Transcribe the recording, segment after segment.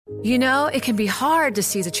You know, it can be hard to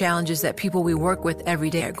see the challenges that people we work with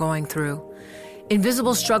every day are going through.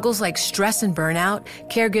 Invisible struggles like stress and burnout,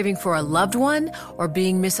 caregiving for a loved one, or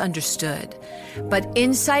being misunderstood. But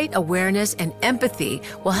insight, awareness, and empathy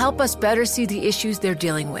will help us better see the issues they're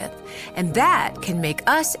dealing with. And that can make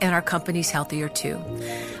us and our companies healthier too.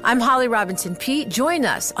 I'm Holly Robinson Peete. Join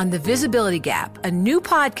us on The Visibility Gap, a new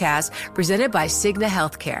podcast presented by Cigna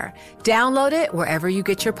Healthcare. Download it wherever you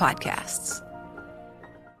get your podcasts.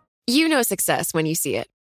 You know success when you see it.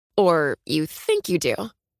 Or you think you do.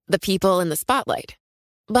 The people in the spotlight.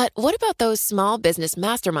 But what about those small business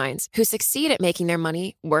masterminds who succeed at making their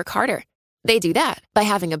money work harder? They do that by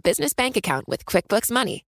having a business bank account with QuickBooks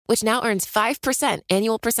Money, which now earns 5%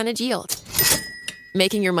 annual percentage yield.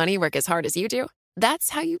 Making your money work as hard as you do?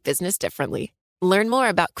 That's how you business differently. Learn more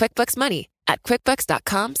about QuickBooks Money at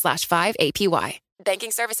quickbooks.com/5APY.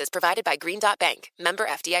 Banking services provided by Green Dot Bank. Member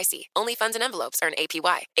FDIC. Only funds and envelopes earn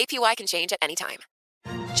APY. APY can change at any time.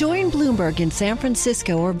 Join Bloomberg in San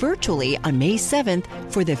Francisco or virtually on May 7th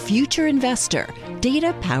for The Future Investor,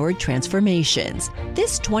 Data-Powered Transformations.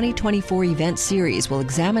 This 2024 event series will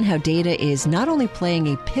examine how data is not only playing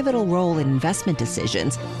a pivotal role in investment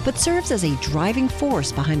decisions, but serves as a driving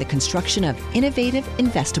force behind the construction of innovative,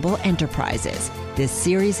 investable enterprises. This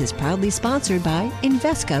series is proudly sponsored by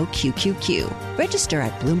Invesco QQQ. Register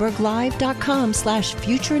at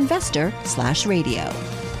BloombergLive.com/futureinvestor/radio.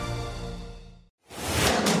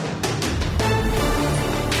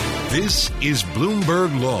 This is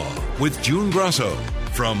Bloomberg Law with June Grasso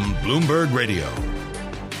from Bloomberg Radio.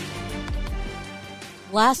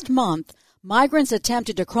 Last month, migrants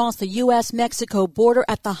attempted to cross the U.S.-Mexico border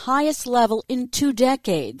at the highest level in 2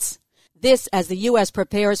 decades. This as the U.S.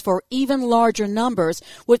 prepares for even larger numbers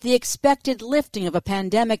with the expected lifting of a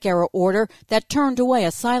pandemic-era order that turned away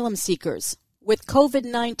asylum seekers. With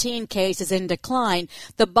COVID-19 cases in decline,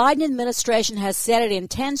 the Biden administration has said it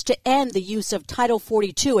intends to end the use of Title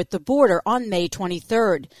 42 at the border on May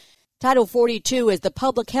 23rd. Title 42 is the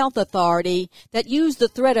public health authority that used the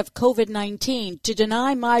threat of COVID-19 to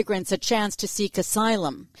deny migrants a chance to seek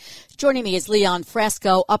asylum. Joining me is Leon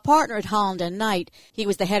Fresco, a partner at Holland & Knight. He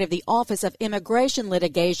was the head of the Office of Immigration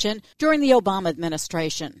Litigation during the Obama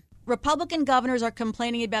administration. Republican governors are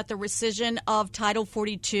complaining about the rescission of Title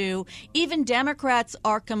 42. Even Democrats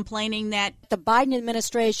are complaining that the Biden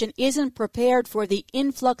administration isn't prepared for the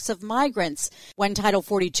influx of migrants when Title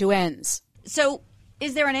 42 ends. So,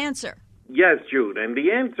 is there an answer? Yes, Jude, and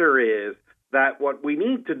the answer is that what we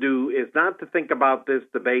need to do is not to think about this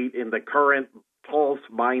debate in the current false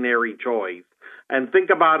binary choice, and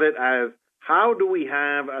think about it as, how do we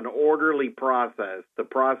have an orderly process to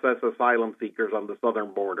process asylum seekers on the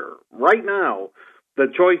southern border? Right now, the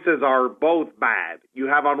choices are both bad. You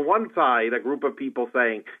have on one side a group of people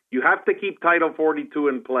saying you have to keep Title 42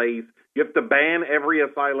 in place. You have to ban every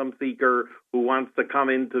asylum seeker who wants to come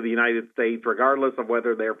into the United States, regardless of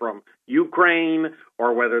whether they're from Ukraine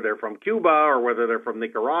or whether they're from Cuba or whether they're from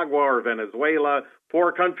Nicaragua or Venezuela,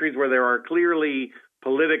 4 countries where there are clearly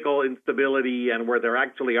political instability and where there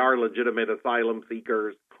actually are legitimate asylum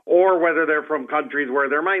seekers, or whether they're from countries where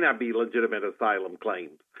there might not be legitimate asylum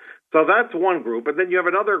claims. So that's one group. And then you have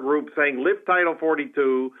another group saying lift Title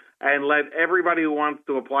 42 and let everybody who wants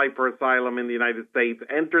to apply for asylum in the United States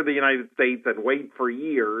enter the United States and wait for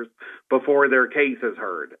years before their case is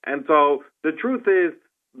heard. And so the truth is,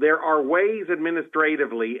 there are ways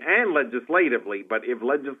administratively and legislatively, but if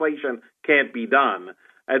legislation can't be done,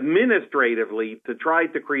 administratively, to try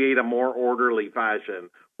to create a more orderly fashion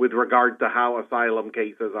with regard to how asylum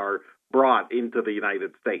cases are brought into the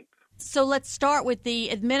United States. So let's start with the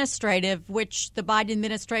administrative, which the Biden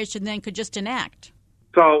administration then could just enact.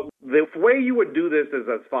 So the way you would do this is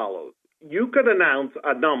as follows. You could announce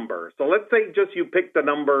a number. So let's say just you pick the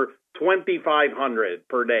number 2,500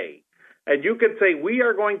 per day. And you could say we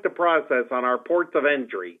are going to process on our ports of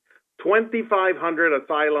entry 2,500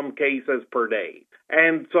 asylum cases per day.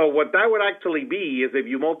 And so what that would actually be is if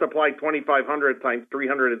you multiply 2,500 times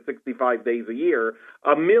 365 days a year,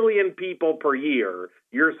 1 million people per year,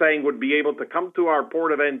 you're saying would be able to come to our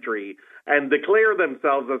port of entry and declare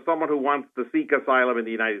themselves as someone who wants to seek asylum in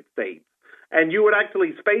the United States. And you would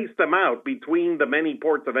actually space them out between the many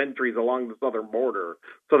ports of entries along the southern border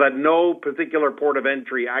so that no particular port of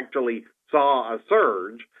entry actually saw a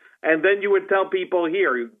surge. And then you would tell people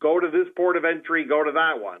here, go to this port of entry, go to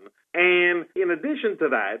that one. And in addition to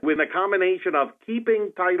that, with a combination of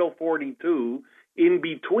keeping Title 42 in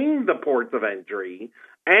between the ports of entry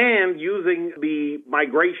and using the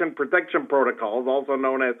migration protection protocols, also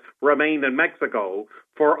known as Remain in Mexico,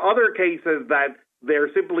 for other cases that there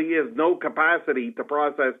simply is no capacity to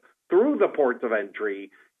process through the ports of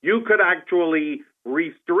entry, you could actually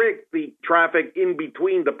restrict the traffic in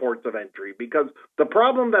between the ports of entry, because the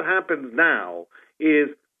problem that happens now is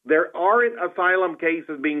there aren't asylum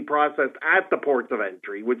cases being processed at the ports of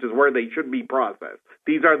entry, which is where they should be processed.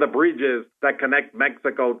 These are the bridges that connect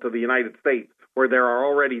Mexico to the United States, where there are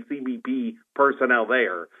already CBP personnel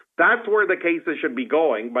there. That's where the cases should be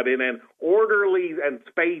going, but in an orderly and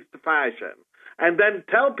spaced fashion. And then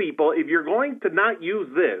tell people, if you're going to not use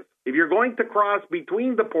this, if you're going to cross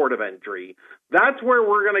between the port of entry, that's where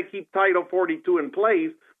we're going to keep Title 42 in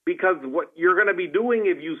place, because what you're going to be doing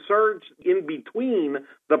if you surge in between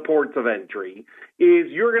the ports of entry is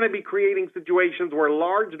you're going to be creating situations where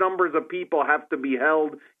large numbers of people have to be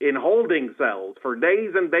held in holding cells for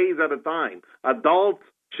days and days at a time, adults,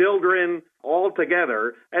 children, all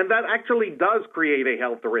together, and that actually does create a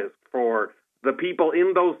health risk for the people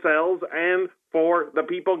in those cells and for the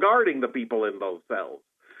people guarding the people in those cells.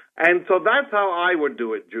 And so that's how I would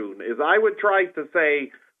do it, June, is I would try to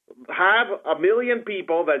say, have 1 million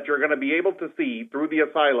people that you're going to be able to see through the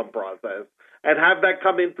asylum process and have that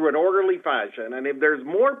come in through an orderly fashion. And if there's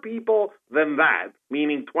more people than that,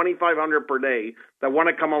 meaning 2,500 per day, that want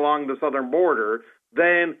to come along the southern border,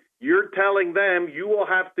 then you're telling them you will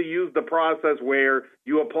have to use the process where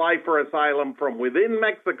you apply for asylum from within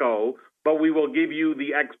Mexico, but we will give you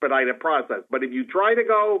the expedited process. But if you try to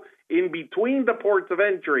go in between the ports of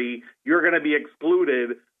entry, you're going to be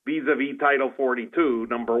excluded vis-a-vis Title 42,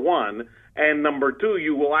 number one. And number two,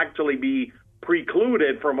 you will actually be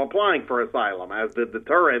precluded from applying for asylum as the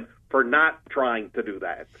deterrent for not trying to do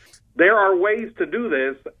that. There are ways to do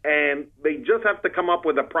this, and they just have to come up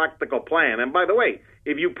with a practical plan. And by the way,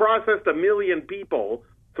 if you processed 1 million people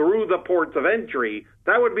through the ports of entry,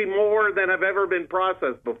 that would be more than have ever been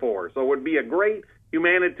processed before. So it would be a great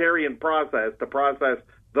humanitarian process to process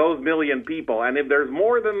those 1 million people. And if there's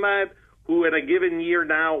more than that who in a given year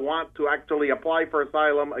now want to actually apply for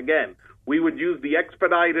asylum, again, we would use the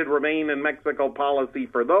expedited remain in Mexico policy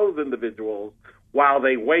for those individuals while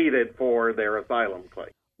they waited for their asylum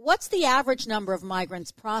claim. What's the average number of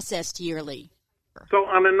migrants processed yearly? So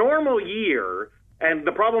on a normal year, and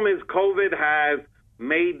the problem is COVID has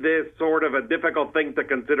made this sort of a difficult thing to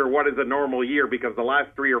consider what is a normal year, because the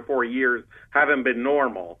last 3 or 4 years haven't been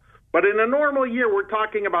normal. But in a normal year, we're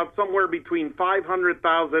talking about somewhere between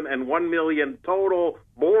 500,000 and 1 million total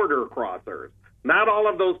border crossers. Not all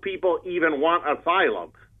of those people even want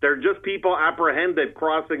asylum. They're just people apprehended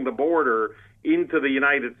crossing the border into the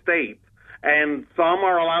United States. And some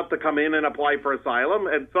are allowed to come in and apply for asylum,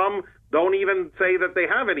 and some don't even say that they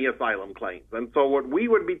have any asylum claims. And so what we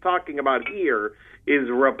would be talking about here is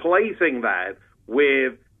replacing that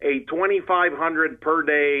with a 2,500 per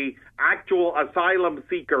day actual asylum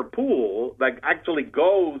seeker pool that actually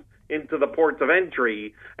goes into the ports of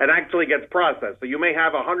entry and actually gets processed. So you may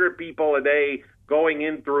have 100 people a day going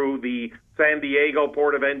in through the San Diego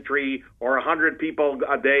port of entry, or 100 people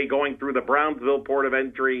a day going through the Brownsville port of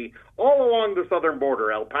entry, all along the southern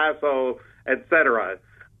border, El Paso, etc.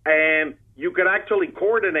 And you could actually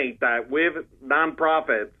coordinate that with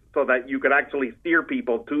nonprofits so that you could actually steer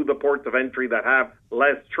people to the ports of entry that have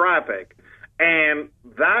less traffic. And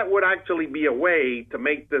that would actually be a way to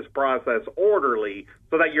make this process orderly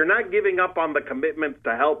so that you're not giving up on the commitments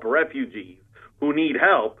to help refugees who need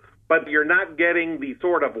help, but you're not getting the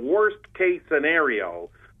sort of worst case scenario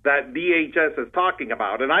that DHS is talking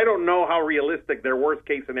about. And I don't know how realistic their worst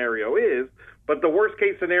case scenario is, but the worst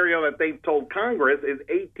case scenario that they've told Congress is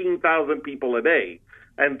 18,000 people a day.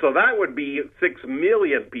 And so that would be 6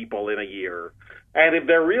 million people in a year. And if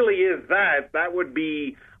there really is that, that would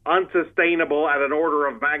be unsustainable at an order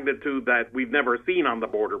of magnitude that we've never seen on the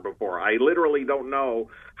border before. I literally don't know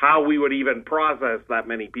how we would even process that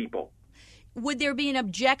many people. Would there be an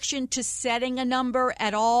objection to setting a number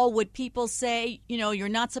at all? Would people say, you're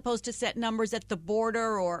not supposed to set numbers at the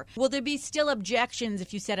border? Or will there be still objections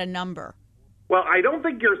if you set a number? Well, I don't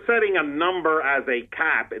think you're setting a number as a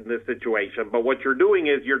cap in this situation, but what you're doing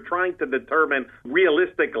is you're trying to determine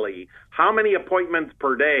realistically how many appointments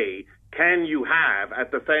per day can you have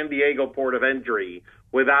at the San Diego port of entry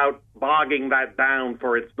without bogging that down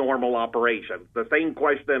for its normal operations. The same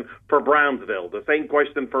question for Brownsville, the same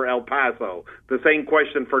question for El Paso, the same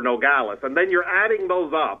question for Nogales. And then you're adding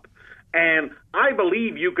those up. And I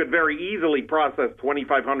believe you could very easily process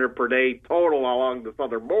 2,500 per day total along the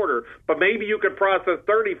southern border, but maybe you could process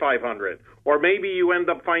 3,500, or maybe you end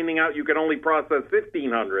up finding out you can only process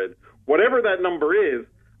 1,500. Whatever that number is,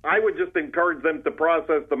 I would just encourage them to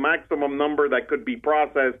process the maximum number that could be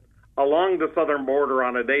processed along the southern border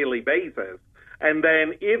on a daily basis. And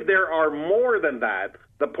then if there are more than that,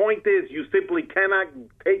 the point is you simply cannot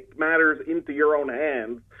take matters into your own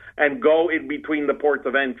hands and go in between the ports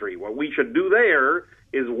of entry. What we should do there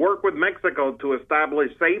is work with Mexico to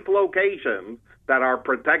establish safe locations that are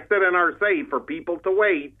protected and are safe for people to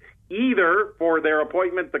wait, either for their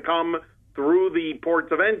appointment to come through the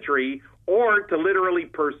ports of entry or to literally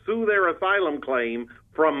pursue their asylum claim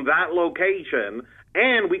from that location.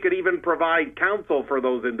 And we could even provide counsel for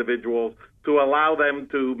those individuals to allow them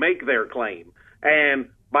to make their claim. And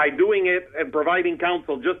by doing it and providing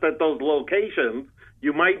counsel just at those locations,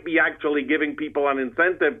 you might be actually giving people an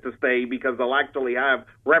incentive to stay because they'll actually have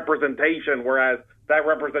representation, whereas that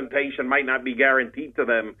representation might not be guaranteed to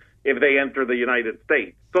them if they enter the United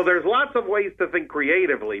States. So there's lots of ways to think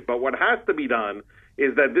creatively, but what has to be done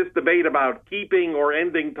is that this debate about keeping or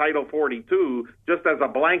ending Title 42 just as a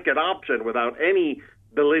blanket option without any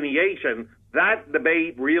delineation, that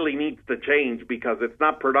debate really needs to change because it's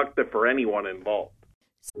not productive for anyone involved.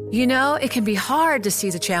 You know, it can be hard to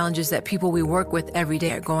see the challenges that people we work with every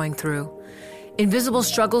day are going through. Invisible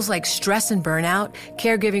struggles like stress and burnout,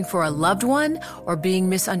 caregiving for a loved one, or being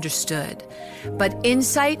misunderstood. But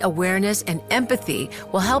insight, awareness, and empathy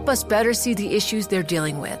will help us better see the issues they're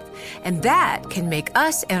dealing with. And that can make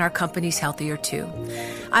us and our companies healthier too.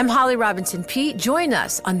 I'm Holly Robinson Peete. Join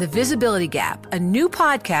us on The Visibility Gap, a new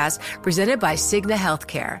podcast presented by Cigna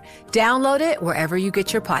Healthcare. Download it wherever you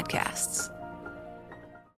get your podcasts.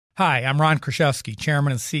 Hi, I'm Ron Kraszewski,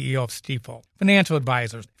 Chairman and CEO of Stifel. Financial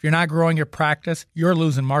advisors, if you're not growing your practice, you're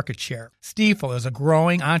losing market share. Stifel is a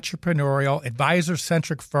growing entrepreneurial,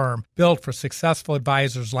 advisor-centric firm built for successful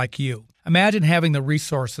advisors like you. Imagine having the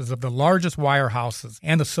resources of the largest wirehouses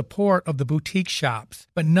and the support of the boutique shops,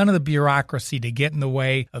 but none of the bureaucracy to get in the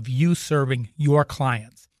way of you serving your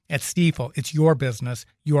clients. At Stifel, it's your business,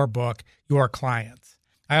 your book, your clients.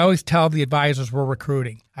 I always tell the advisors we're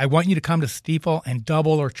recruiting, I want you to come to Stifel and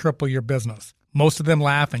double or triple your business. Most of them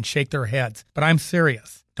laugh and shake their heads, but I'm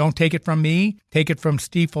serious. Don't take it from me. Take it from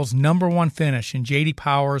Stifel's #1 finish in J.D.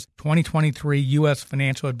 Power's 2023 U.S.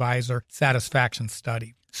 Financial Advisor Satisfaction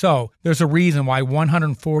Study. So, there's a reason why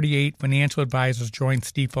 148 financial advisors joined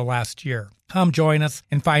Stifel last year. Come join us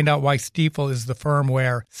and find out why Stifel is the firm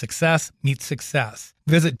where success meets success.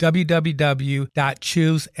 Visit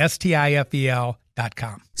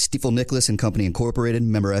www.choosestifel.com. Stifel Nicholas and Company Incorporated,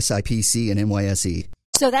 member SIPC and NYSE.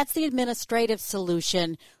 So that's the administrative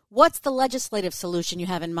solution. What's the legislative solution you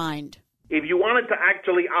have in mind? If you wanted to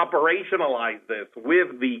actually operationalize this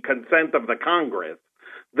with the consent of the Congress,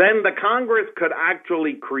 then the Congress could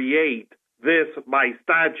actually create this by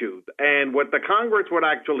statute. And what the Congress would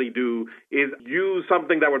actually do is use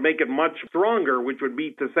something that would make it much stronger, which would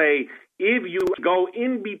be to say, if you go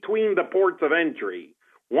in between the ports of entry,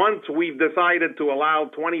 once we've decided to allow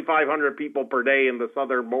 2,500 people per day in the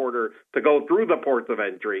southern border to go through the ports of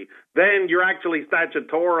entry, then you're actually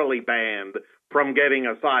statutorily banned from getting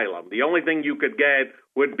asylum. The only thing you could get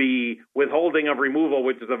would be withholding of removal,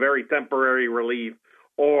 which is a very temporary relief,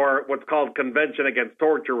 or what's called Convention Against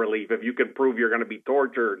Torture relief, if you can prove you're going to be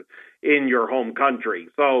tortured in your home country.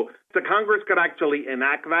 So the Congress could actually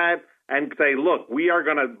enact that and say, look, we are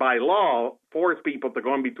going to, by law, force people to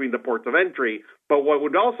go in between the ports of entry. But what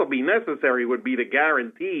would also be necessary would be to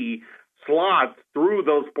guarantee slots through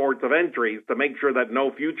those ports of entries to make sure that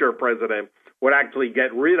no future president would actually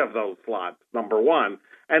get rid of those slots, number one.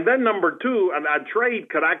 And then number two, a trade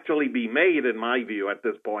could actually be made, in my view, at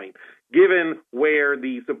this point, given where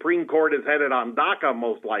the Supreme Court is headed on DACA,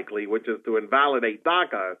 most likely, which is to invalidate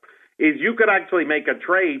DACA, is you could actually make a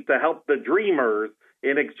trade to help the Dreamers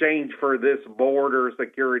in exchange for this border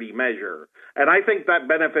security measure. And I think that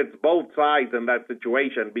benefits both sides in that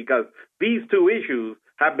situation because these two issues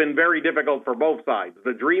have been very difficult for both sides.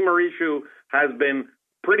 The Dreamer issue has been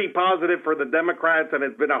pretty positive for the Democrats, and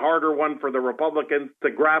it's been a harder one for the Republicans to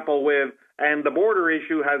grapple with. And the border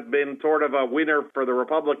issue has been sort of a winner for the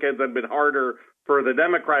Republicans and been harder for the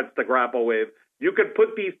Democrats to grapple with. You could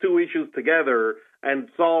put these two issues together and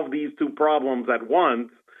solve these two problems at once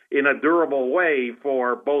in a durable way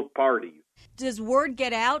for both parties. Does word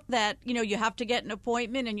get out that, you have to get an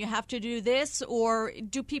appointment and you have to do this, or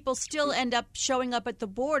do people still end up showing up at the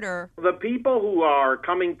border? The people who are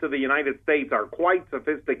coming to the United States are quite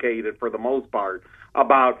sophisticated for the most part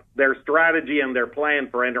about their strategy and their plan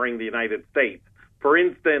for entering the United States. For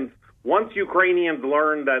instance, once Ukrainians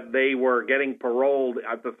learned that they were getting paroled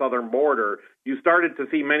at the southern border, you started to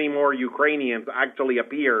see many more Ukrainians actually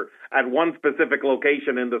appear at one specific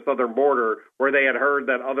location in the southern border where they had heard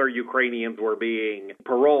that other Ukrainians were being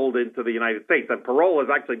paroled into the United States. And parole is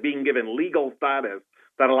actually being given legal status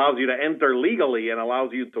that allows you to enter legally and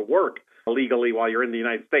allows you to work legally while you're in the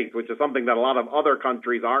United States, which is something that a lot of other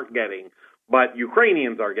countries aren't getting, but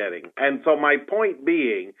Ukrainians are getting. And so my point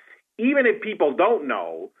being even if people don't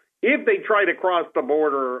know, if they try to cross the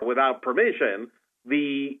border without permission,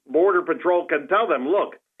 the Border Patrol can tell them,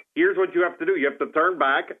 look, here's what you have to do. You have to turn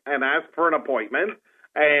back and ask for an appointment,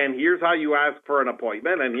 and here's how you ask for an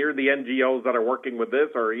appointment, and here are the NGOs that are working with this,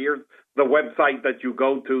 or here's the website that you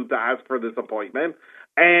go to ask for this appointment.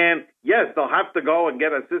 And yes, they'll have to go and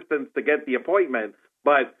get assistance to get the appointment,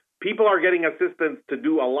 but people are getting assistance to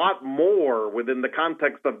do a lot more within the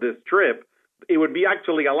context of this trip. It would be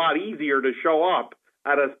actually a lot easier to show up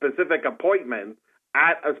at a specific appointment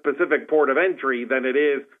at a specific port of entry than it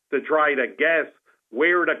is to try to guess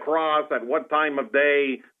where to cross at what time of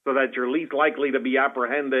day so that you're least likely to be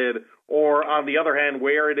apprehended, or on the other hand,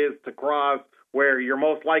 where it is to cross where you're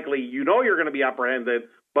most likely, you're going to be apprehended,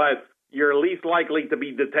 but you're least likely to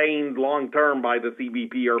be detained long-term by the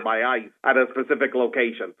CBP or by ICE at a specific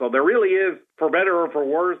location. So there really is, for better or for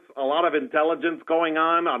worse, a lot of intelligence going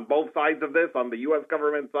on both sides of this, on the U.S.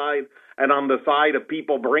 government side and on the side of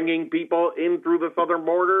people bringing people in through the southern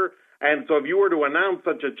border. And so if you were to announce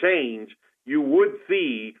such a change, you would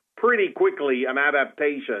see pretty quickly an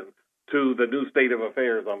adaptation to the new state of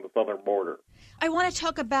affairs on the southern border. I want to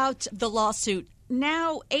talk about the lawsuit.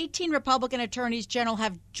 Now, 18 Republican attorneys general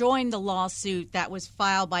have joined the lawsuit that was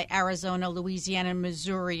filed by Arizona, Louisiana, and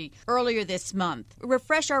Missouri earlier this month.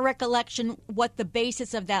 Refresh our recollection what the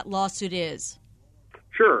basis of that lawsuit is.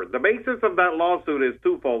 Sure. The basis of that lawsuit is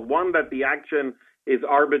twofold. One, that the action is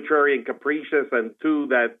arbitrary and capricious, and two,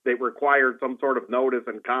 that they required some sort of notice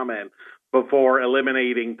and comment before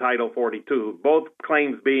eliminating Title 42, both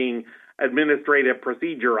claims being Administrative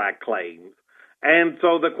Procedure Act claims. And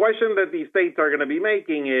so the question that these states are going to be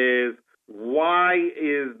making is, why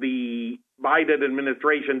is the Biden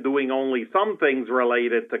administration doing only some things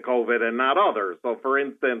related to COVID and not others? So, for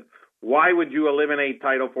instance, why would you eliminate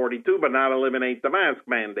Title 42 but not eliminate the mask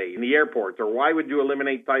mandate in the airports? Or why would you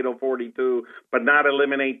eliminate Title 42 but not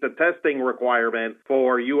eliminate the testing requirement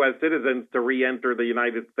for U.S. citizens to re-enter the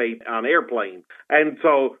United States on airplanes? And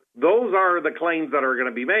so those are the claims that are going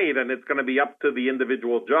to be made, and it's going to be up to the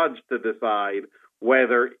individual judge to decide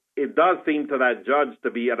whether it does seem to that judge to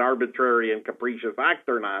be an arbitrary and capricious act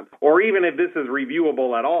or not, or even if this is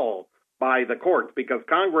reviewable at all by the courts, because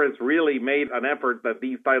Congress really made an effort that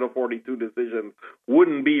these Title 42 decisions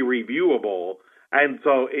wouldn't be reviewable. And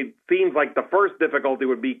so it seems like the first difficulty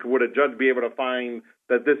would be, would a judge be able to find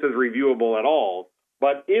that this is reviewable at all?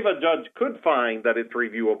 But if a judge could find that it's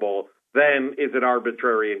reviewable, then is it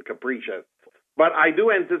arbitrary and capricious? But I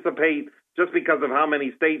do anticipate, just because of how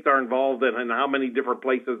many states are involved and how many different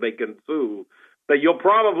places they can sue, that you'll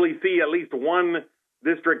probably see at least one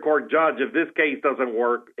district court judge, if this case doesn't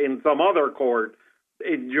work, in some other court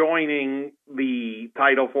joining the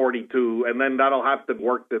Title 42, and then that'll have to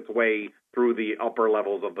work its way through the upper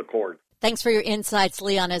levels of the court. Thanks for your insights,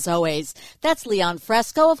 Leon, as always. That's Leon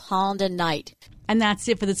Fresco of Holland & Knight. And that's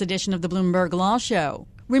it for this edition of the Bloomberg Law Show.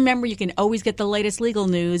 Remember, you can always get the latest legal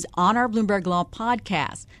news on our Bloomberg Law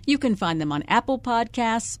podcast. You can find them on Apple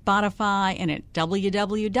Podcasts, Spotify, and at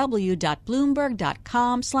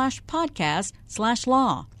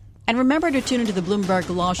www.bloomberg.com/podcast/law. And remember to tune into the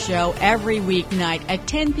Bloomberg Law Show every weeknight at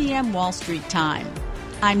 10 p.m. Wall Street time.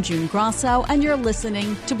 I'm June Grosso, and you're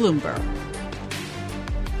listening to Bloomberg.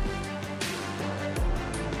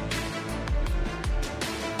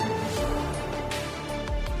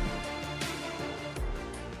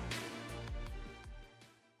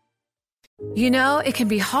 You know, it can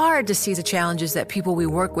be hard to see the challenges that people we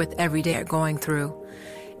work with every day are going through.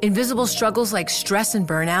 Invisible struggles like stress and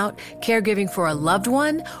burnout, caregiving for a loved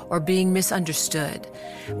one, or being misunderstood.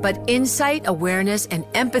 But insight, awareness, and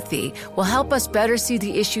empathy will help us better see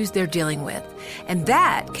the issues they're dealing with. And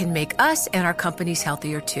that can make us and our companies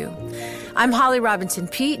healthier too. I'm Holly Robinson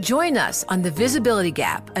Peete. Join us on The Visibility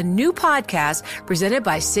Gap, a new podcast presented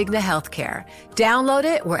by Cigna Healthcare. Download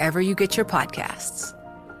it wherever you get your podcasts.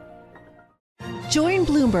 Join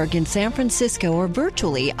Bloomberg in San Francisco or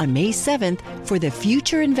virtually on May 7th for The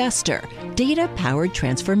Future Investor, Data-Powered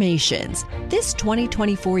Transformations. This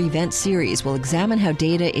 2024 event series will examine how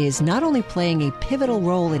data is not only playing a pivotal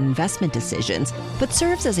role in investment decisions, but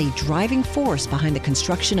serves as a driving force behind the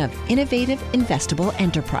construction of innovative, investable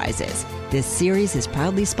enterprises. This series is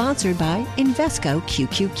proudly sponsored by Invesco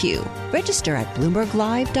QQQ. Register at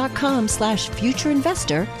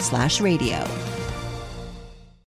BloombergLive.com/futureinvestor/radio.